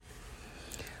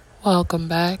Welcome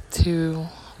back to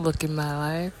Look in My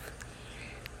Life.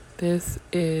 This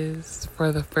is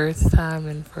for the first time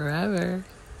in forever.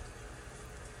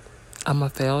 I'm a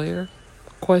failure?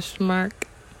 Question mark.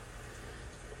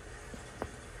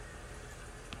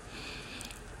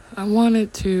 I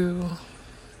wanted to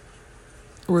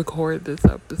record this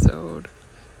episode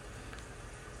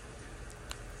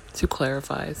to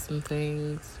clarify some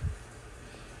things,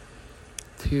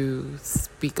 to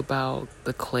speak about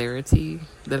the clarity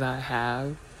that I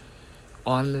have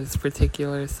on this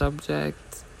particular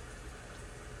subject.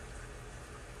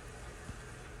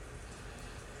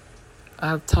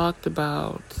 I've talked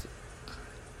about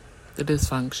the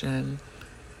dysfunction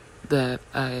that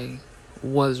I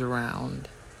was around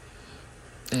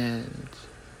and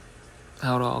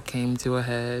how it all came to a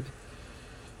head,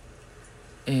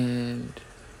 and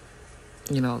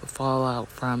the fallout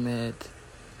from it,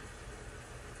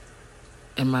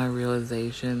 and my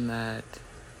realization that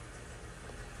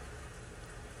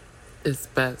it's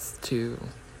best to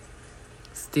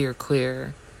steer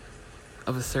clear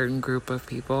of a certain group of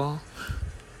people.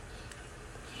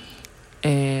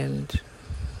 And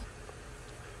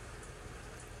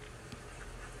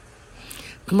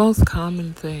the most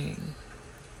common thing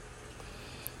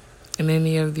in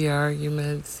any of the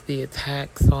arguments, the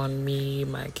attacks on me,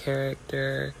 my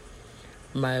character,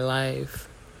 my life,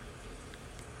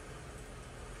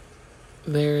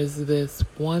 there's this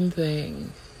one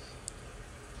thing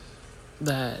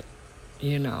that,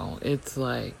 it's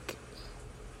like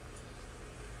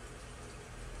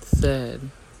said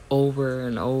over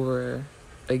and over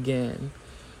again.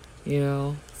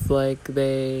 It's like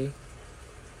they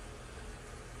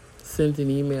sent an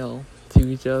email to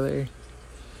each other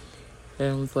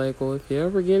and was like, well, if you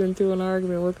ever get into an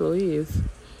argument with Elise,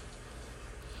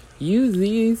 use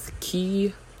these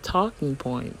key talking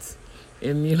points.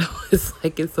 And, it's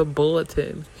like it's a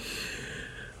bulletin,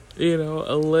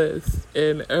 a list.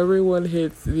 And everyone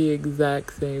hits the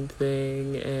exact same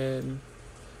thing. And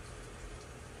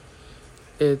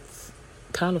it's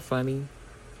kind of funny.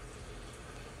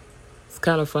 It's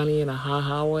kind of funny in a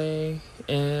ha-ha way.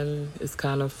 And it's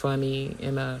kind of funny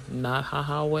in a not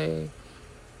ha-ha way.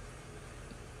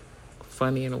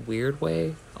 Funny in a weird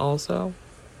way also.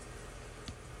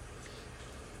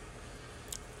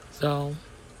 So,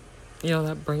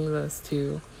 that brings us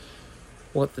to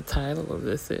what the title of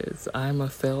this is. I'm a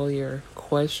failure?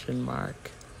 Question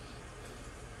mark.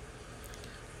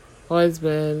 Always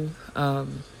been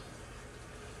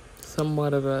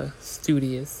somewhat of a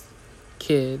studious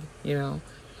kid, I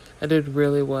did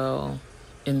really well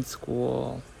in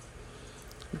school.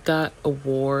 Got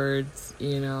awards,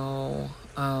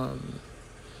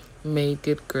 made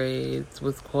good grades,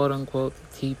 was quote unquote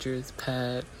the teacher's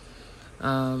pet.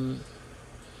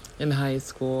 In high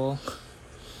school,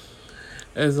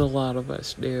 as a lot of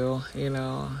us do, I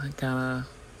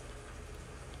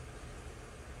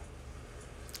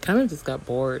kind of just got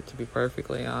bored, to be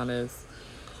perfectly honest,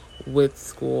 with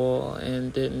school,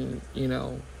 and didn't,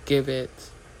 give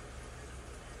it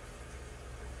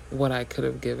what I could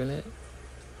have given it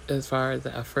as far as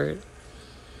effort.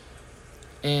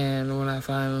 And when I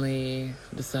finally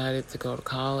decided to go to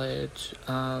college,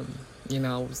 it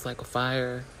was like a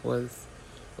fire was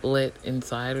lit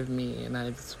inside of me, and I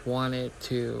just wanted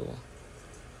to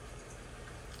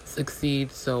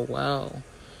succeed so well.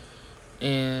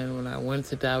 And when I went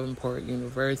to Davenport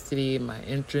University, my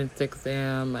entrance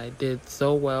exam, I did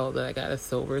so well that I got a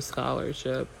silver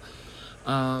scholarship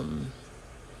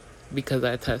because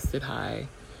I tested high.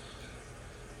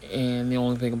 And the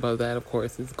only thing above that, of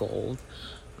course, is gold.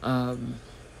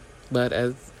 But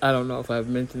as I don't know if I've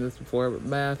mentioned this before, but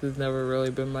math has never really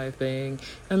been my thing.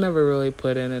 I never really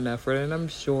put in an effort, and I'm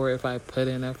sure if I put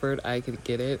in effort, I could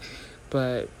get it.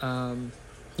 But,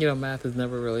 math has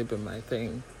never really been my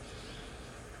thing.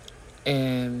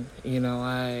 And,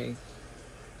 I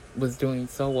was doing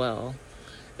so well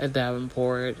at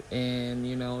Davenport, and,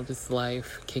 just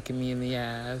life kicking me in the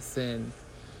ass. And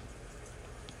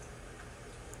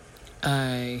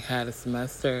I had a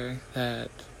semester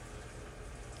that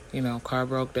car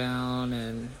broke down,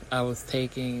 and I was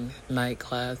taking night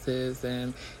classes,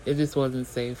 and it just wasn't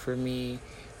safe for me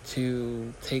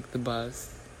to take the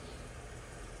bus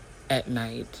at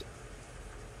night.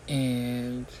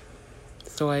 And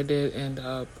so I did end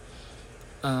up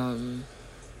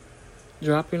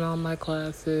dropping all my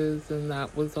classes, and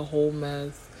that was a whole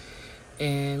mess.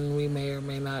 And we may or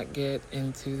may not get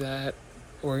into that,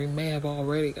 or we may have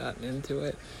already gotten into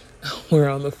it. We're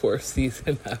on the 4th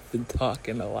season. I've been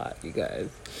talking a lot, you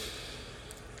guys.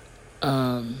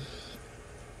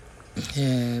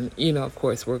 And, of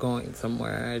course, we're going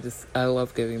somewhere. I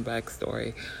love giving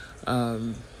backstory.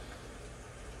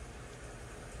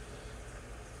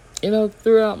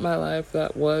 Throughout my life,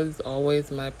 that was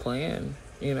always my plan.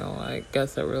 I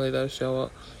guess that really does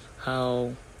show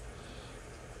how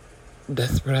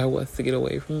desperate I was to get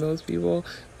away from those people.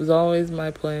 It was always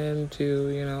my plan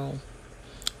to,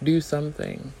 do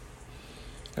something.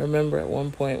 I remember at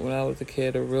one point when I was a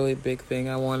kid, a really big thing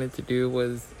I wanted to do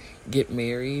was get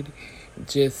married,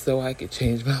 just so I could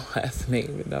change my last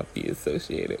name and not be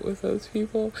associated with those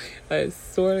people. I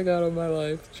swear to God on my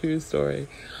life, true story.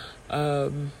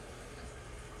 And,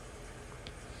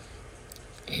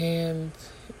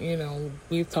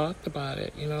 we've talked about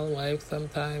it. Life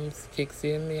sometimes kicks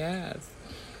you in the ass.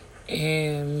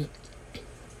 And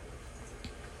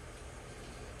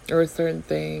there were certain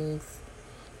things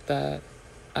that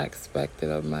I expected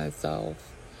of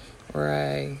myself, or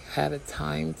I had a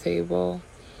timetable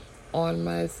on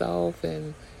myself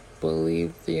and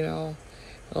believed,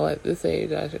 well, at this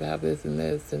age I should have this and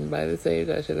this, and by this age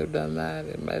I should have done that,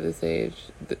 and by this age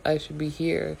I should be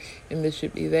here, and this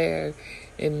should be there,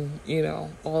 and,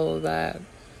 all of that.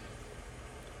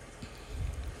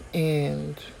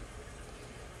 And,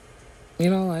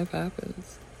 life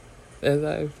happens. As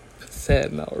I've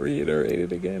said, and I'll reiterate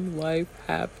it again, life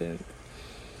happens.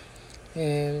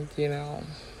 And,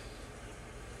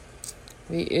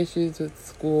 the issues with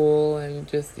school and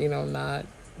just, not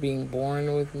being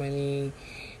born with money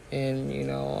and,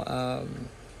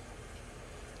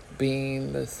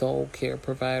 being the sole care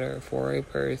provider for a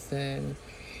person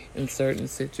in certain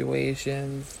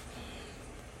situations.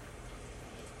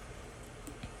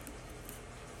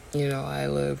 I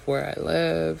live where I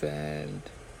live, and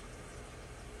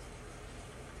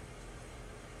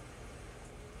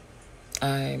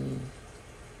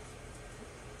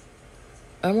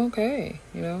I'm okay,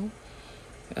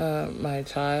 my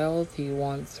child, he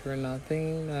wants for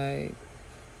nothing. I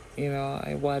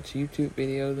watch YouTube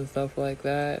videos and stuff like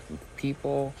that.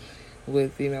 People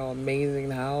with,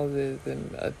 amazing houses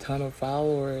and a ton of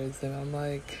followers. And I'm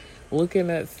like, looking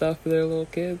at stuff for their little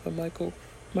kids. I'm like, oh,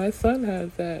 my son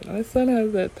has that. My son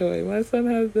has that toy. My son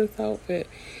has this outfit.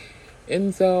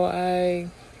 And so I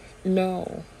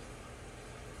know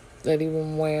that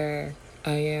even where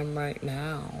I am right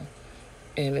now,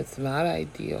 and it's not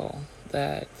ideal,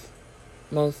 that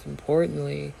most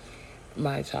importantly,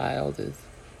 my child is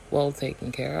well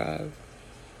taken care of,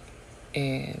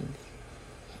 and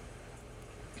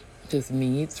just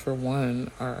needs, for one,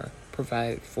 are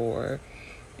provided for,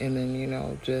 and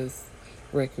then, just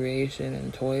recreation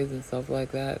and toys and stuff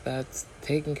like that, that's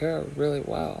taken care of really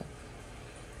well.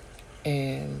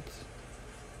 And,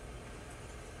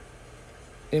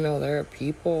 there are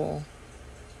people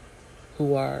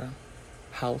who are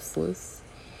houseless,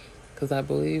 because I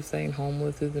believe saying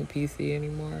homeless isn't PC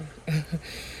anymore.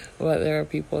 But there are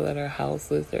people that are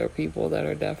houseless. There are people that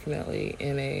are definitely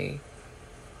in a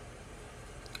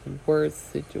worse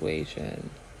situation,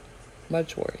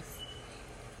 much worse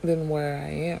than where I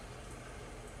am.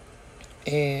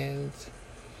 And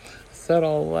said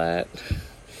all that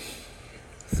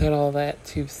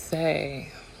to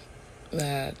say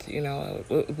that,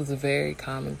 it was a very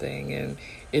common thing, and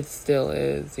it still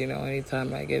is.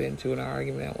 Anytime I get into an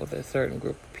argument with a certain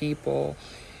group of people,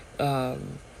 the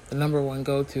number one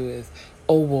go-to is,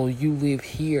 oh, well, you live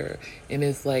here. And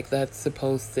it's like that's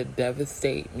supposed to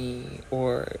devastate me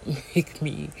or make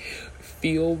me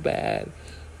feel bad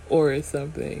or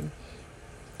something.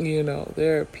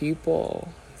 There are people,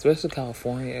 especially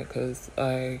California, because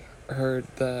I heard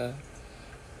the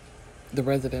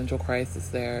residential crisis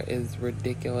there is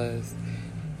ridiculous.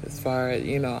 As far as,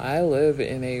 I live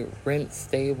in a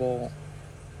rent-stable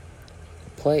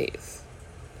place.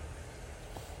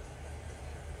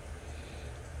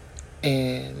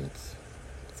 And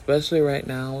especially right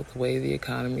now, with the way the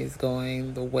economy is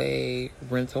going, the way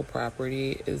rental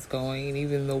property is going, and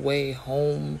even the way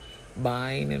home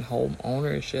buying and home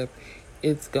ownership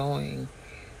is going.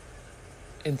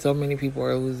 And so many people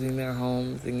are losing their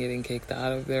homes and getting kicked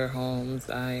out of their homes.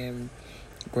 I am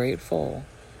grateful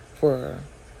for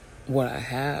what I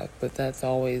have, but that's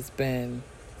always been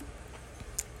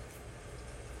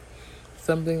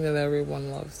something that everyone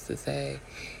loves to say.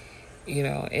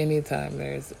 Anytime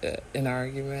there's an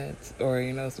argument or,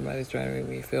 somebody's trying to make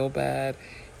me feel bad,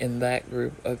 in that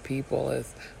group of people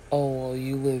is, oh, well,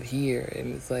 you live here.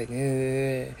 And it's like,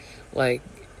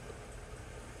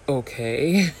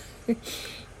 okay.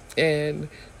 And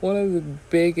one of the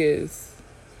biggest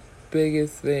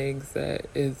things that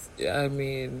is,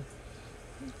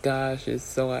 gosh, it's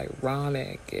so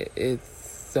ironic.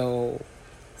 It's so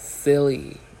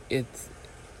silly. It's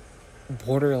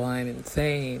borderline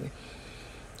insane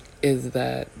is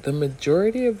that the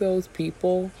majority of those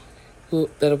people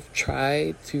that have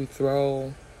tried to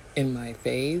throw in my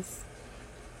face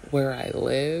where I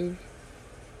live,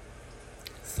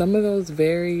 some of those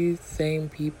very same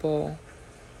people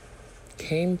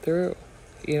came through,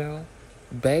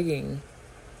 begging.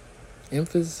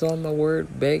 Emphasis on the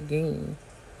word begging.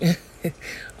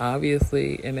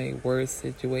 Obviously in a worse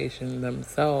situation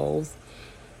themselves,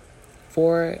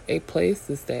 for a place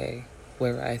to stay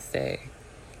where I stay,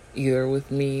 either with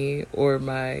me or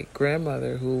my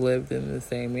grandmother who lived in the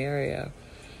same area.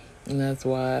 And that's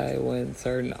why when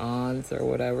certain aunts or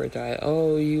whatever try,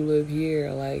 oh, you live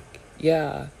here, like,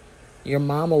 yeah, your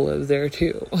mama lives there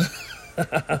too.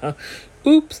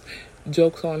 Oops,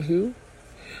 jokes on who?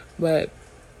 But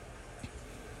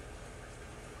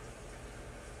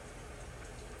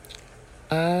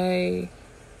I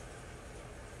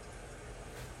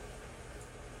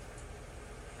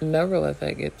never let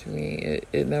that get to me.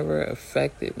 It never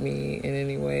affected me in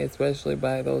any way, especially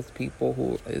by those people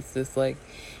who it's just like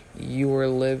you were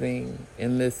living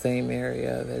in this same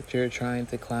area that you're trying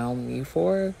to clown me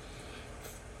for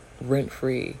rent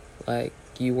free. Like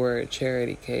you were a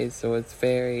charity case, so it's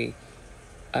very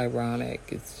ironic.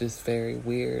 It's just very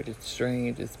weird. It's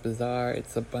strange. It's bizarre.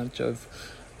 It's a bunch of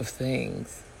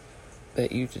things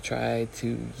that you to try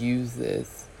to use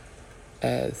this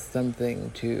as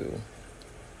something to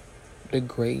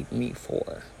degrade me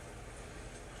for.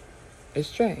 It's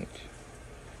strange.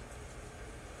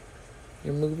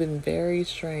 You're moving very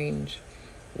strange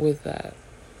with that.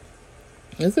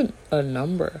 There's a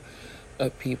number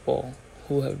of people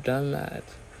who have done that.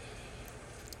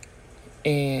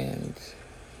 And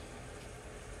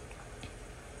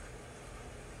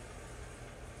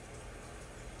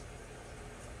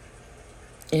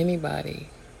anybody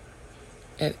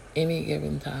at any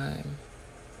given time,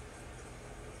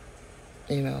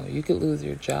 you could lose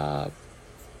your job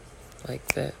like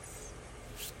this.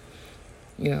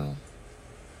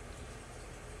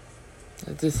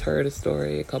 I just heard a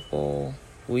story a couple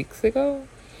weeks ago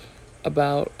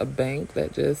about a bank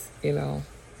that just,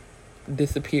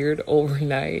 disappeared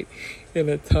overnight, and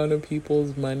a ton of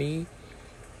people's money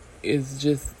is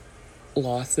just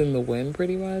lost in the wind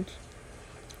pretty much.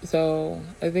 So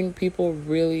I think people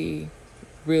really,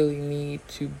 really need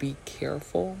to be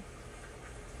careful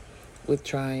with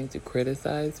trying to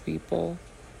criticize people.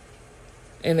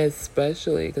 And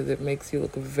especially because it makes you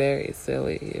look very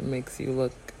silly. It makes you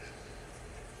look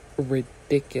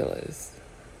ridiculous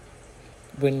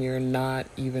when you're not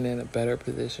even in a better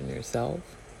position yourself.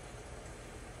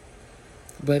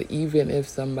 But even if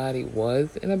somebody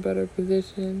was in a better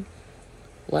position,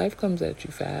 life comes at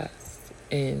you fast.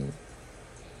 And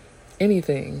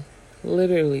anything,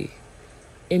 literally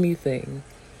anything,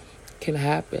 can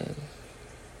happen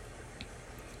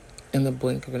in the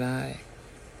blink of an eye.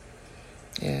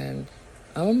 And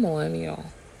I'm a millennial,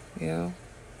 I'm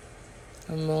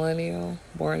a millennial,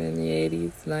 born in the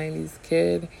 80s, 90s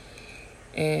kid.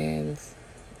 And,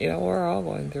 we're all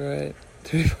going through it,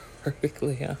 to be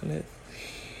perfectly honest.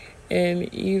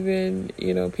 And even,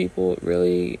 people with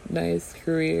really nice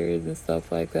careers and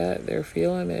stuff like that, they're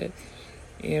feeling it.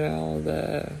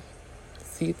 The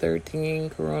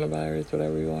C-13 coronavirus,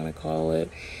 whatever you want to call it,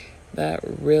 that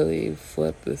really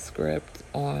flipped the script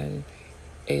on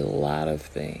a lot of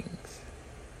things.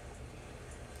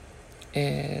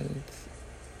 And,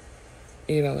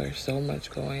 there's so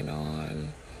much going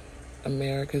on.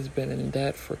 America's been in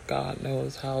debt for God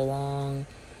knows how long.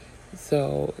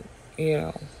 So,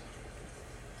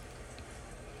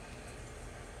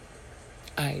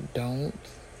 I don't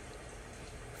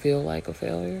feel like a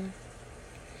failure.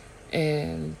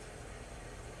 And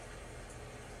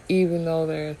even though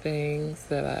there are things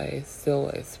that I still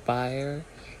aspire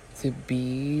to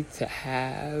be, to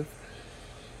have,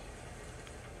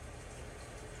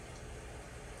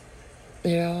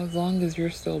 as long as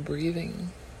you're still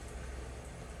breathing,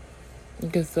 you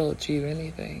can still achieve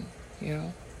anything,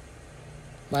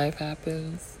 Life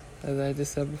happens, as I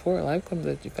just said before, life comes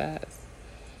at you fast.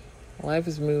 Life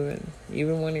is moving.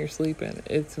 Even when you're sleeping,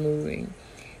 it's moving.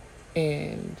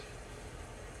 And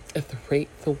at the rate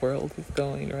the world is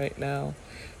going right now,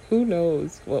 who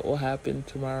knows what will happen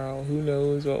tomorrow? Who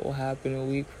knows what will happen a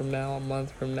week from now, a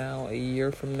month from now, a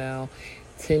year from now,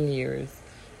 10 years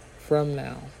from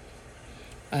now?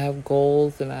 I have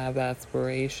goals and I have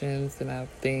aspirations and I have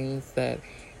things that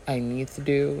I need to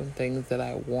do and things that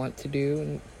I want to do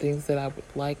and things that I would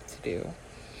like to do.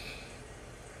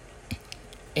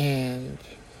 And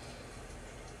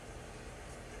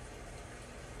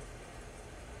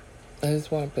I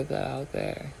just want to put that out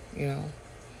there,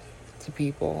 to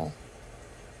people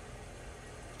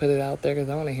put it out there because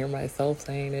I want to hear myself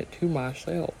saying it to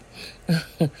myself.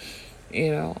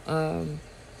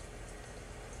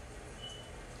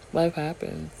 Life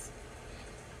happens.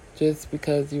 Just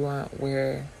because you aren't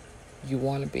where you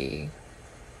want to be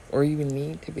or even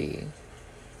need to be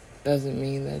doesn't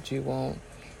mean that you won't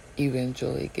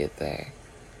eventually get there.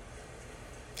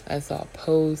 I saw a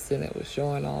post and it was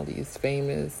showing all these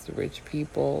famous rich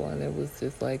people, and it was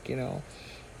just like,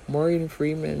 Morgan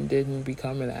Freeman didn't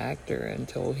become an actor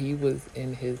until he was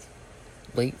in his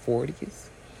late 40s.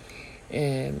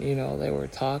 And, they were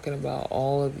talking about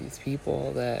all of these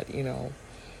people that,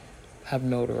 have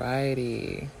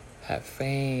notoriety, have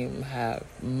fame, have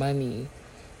money,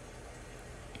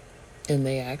 and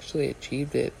they actually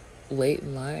achieved it late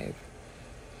in life.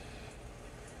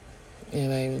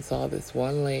 And I even saw this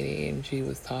one lady, and she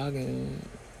was talking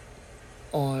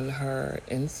on her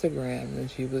Instagram, and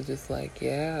she was just like,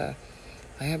 yeah,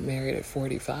 I got married at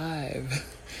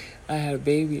 45. I had a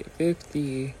baby at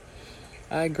 50.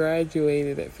 I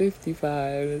graduated at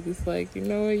 55. It's just like,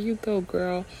 you go,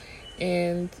 girl.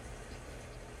 And,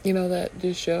 that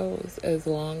just shows as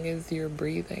long as you're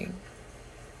breathing,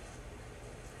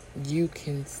 you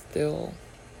can still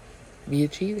be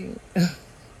achieving.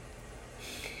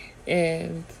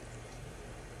 And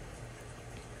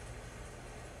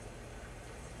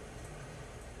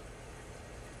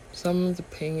someone's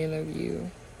opinion of you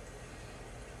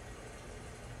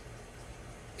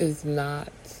is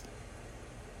not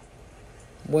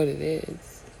what it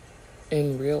is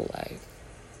in real life.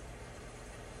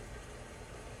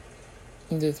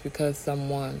 Just because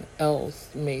someone else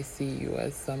may see you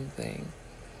as something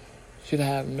should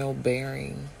have no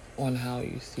bearing on how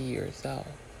you see yourself.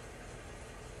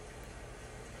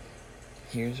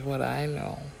 Here's what I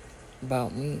know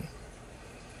about me.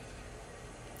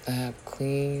 I have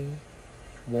clean,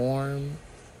 warm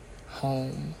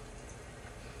home.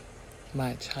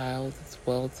 My child is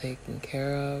well taken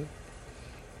care of.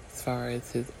 As far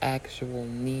as his actual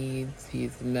needs,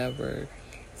 he's never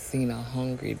seen a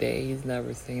hungry day. He's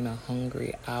never seen a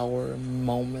hungry hour,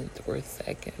 moment, or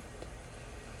second.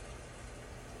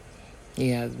 He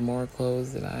has more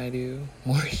clothes than I do,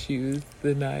 more shoes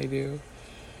than I do,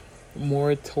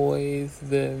 more toys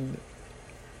than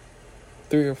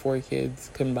 3 or 4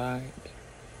 kids combined.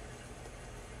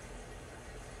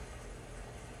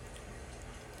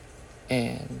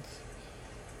 And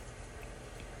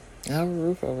I have a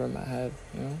roof over my head,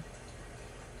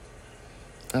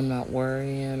 I'm not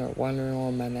worrying or wondering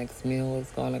where my next meal is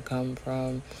going to come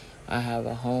from. I have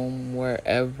a home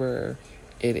wherever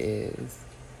it is.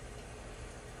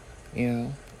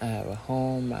 I have a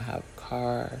home, I have a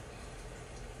car,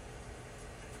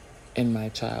 and my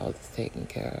child is taken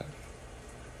care of.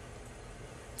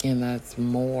 And that's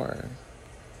more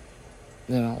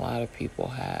than a lot of people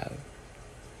have.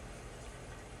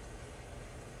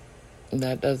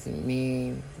 That doesn't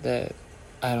mean that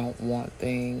I don't want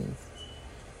things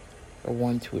or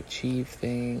want to achieve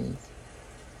things,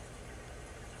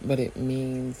 but it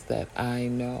means that I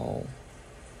know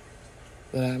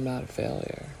that I'm not a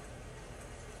failure.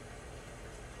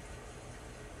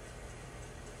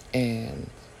 And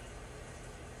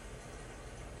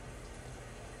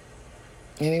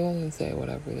anyone can say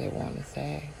whatever they want to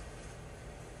say,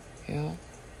 And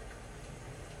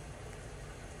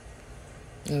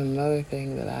another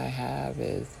thing that I have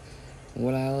is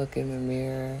when I look in the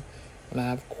mirror, when I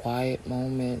have a quiet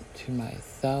moment to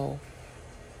myself,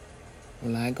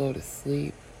 when I go to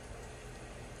sleep,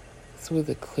 it's with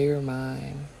a clear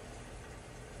mind.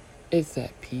 It's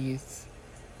at peace.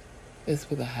 It's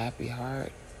with a happy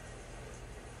heart.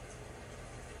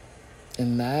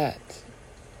 And that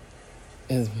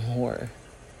is more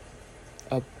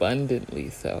abundantly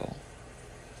so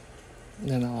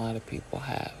than a lot of people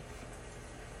have.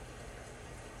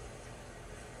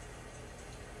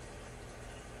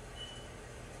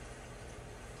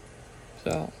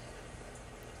 So,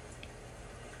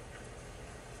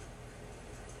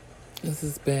 this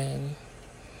has been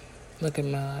Look at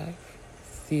My Life,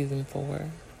 Season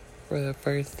 4, for the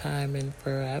first time in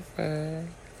forever.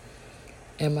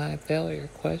 Am I a failure? ?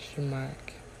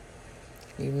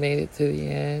 We've made it to the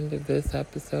end of this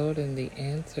episode, and the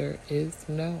answer is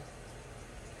no.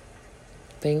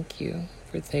 Thank you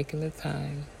for taking the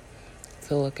time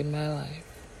to look at my life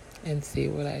and see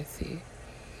what I see.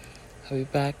 I'll be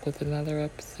back with another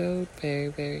episode very,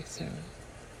 very soon.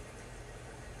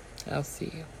 I'll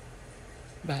see you.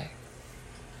 Bye.